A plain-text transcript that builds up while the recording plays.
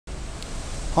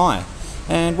Hi,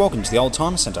 and welcome to the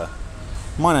Oldtimer Centre.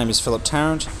 My name is Philip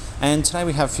Tarrant, and today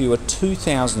we have for you a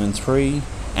 2003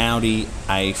 Audi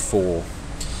A4.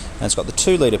 And it's got the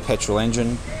 2-litre petrol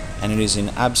engine, and it is in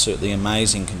absolutely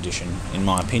amazing condition, in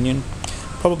my opinion.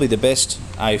 Probably the best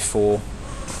A4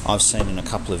 I've seen in a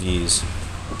couple of years.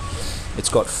 It's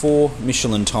got 4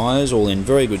 Michelin tyres, all in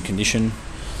very good condition.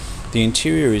 The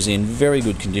interior is in very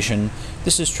good condition.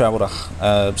 This has travelled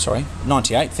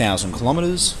 98,000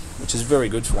 kilometres, which is very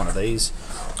good for one of these.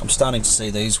 I'm starting to see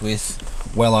these with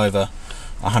well over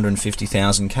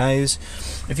 150,000 Ks.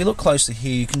 If you look closely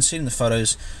here, you can see in the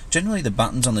photos, generally the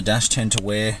buttons on the dash tend to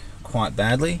wear quite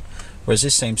badly, whereas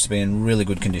this seems to be in really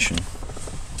good condition.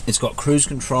 It's got cruise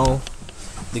control.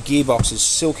 The gearbox is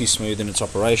silky smooth in its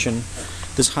operation.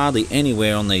 There's hardly any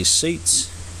wear on these seats.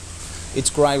 It's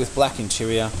grey with black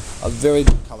interior, a very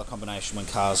good colour combination when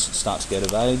cars start to get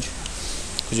of age,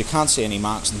 because you can't see any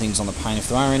marks and things on the paint if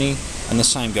there are any, and the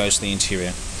same goes to the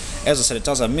interior. As I said, it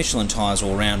does have Michelin tyres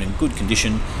all around in good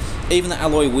condition. Even the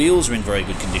alloy wheels are in very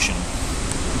good condition.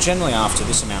 Generally after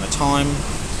this amount of time,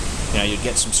 you'd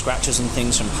get some scratches and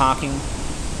things from parking,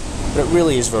 but it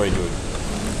really is very good.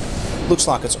 Looks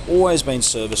like it's always been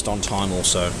serviced on time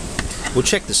also. We'll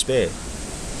check the spare.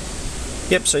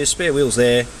 Yep, so your spare wheel's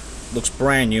there. Looks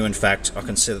brand new. In fact, I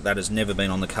can see that has never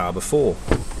been on the car before.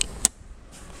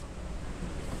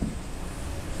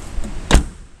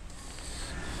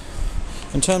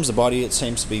 In terms of the body, it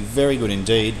seems to be very good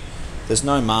indeed. There's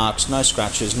no marks, no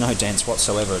scratches, no dents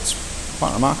whatsoever. It's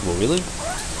quite remarkable, really.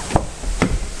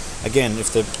 Again,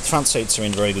 if the front seats are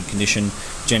in very good condition,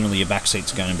 generally your back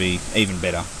seats are going to be even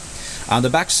better. The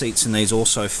back seats in these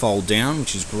also fold down,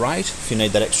 which is great if you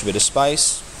need that extra bit of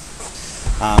space.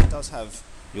 It does have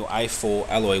your A4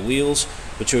 alloy wheels,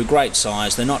 which are a great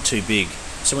size. They're not too big,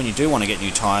 so when you do want to get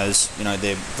new tyres,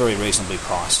 they're very reasonably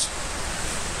priced.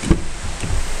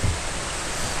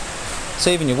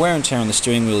 So even your wear and tear on the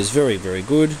steering wheel is very, very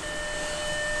good.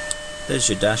 There's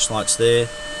your dash lights there.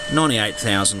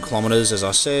 98,000 kilometres, as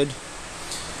I said.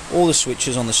 All the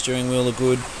switches on the steering wheel are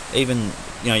good. Even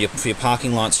for your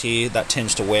parking lights here, that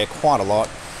tends to wear quite a lot.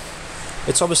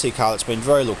 It's obviously a car that's been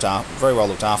very well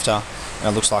looked after, and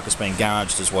it looks like it's been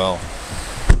garaged as well.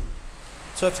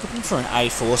 So if you're looking for an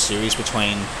A4 series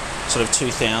between sort of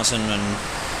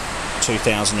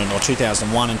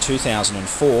 2001 and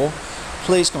 2004,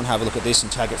 please come and have a look at this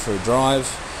and take it for a drive.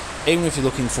 Even if you're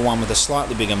looking for one with a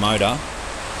slightly bigger motor,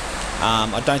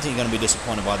 I don't think you're going to be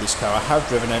disappointed by this car. I have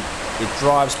driven it. It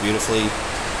drives beautifully.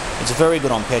 It's very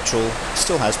good on petrol. It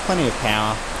still has plenty of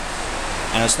power,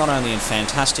 and it's not only in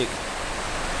fantastic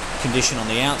condition on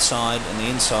the outside and the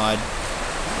inside.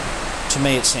 To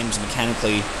me, it seems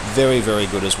mechanically very, very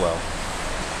good as well.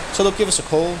 So look, give us a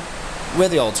call. We're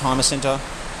the Oldtimer Centre.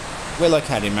 We're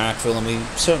located in Marrickville, and we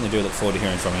certainly do look forward to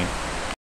hearing from you.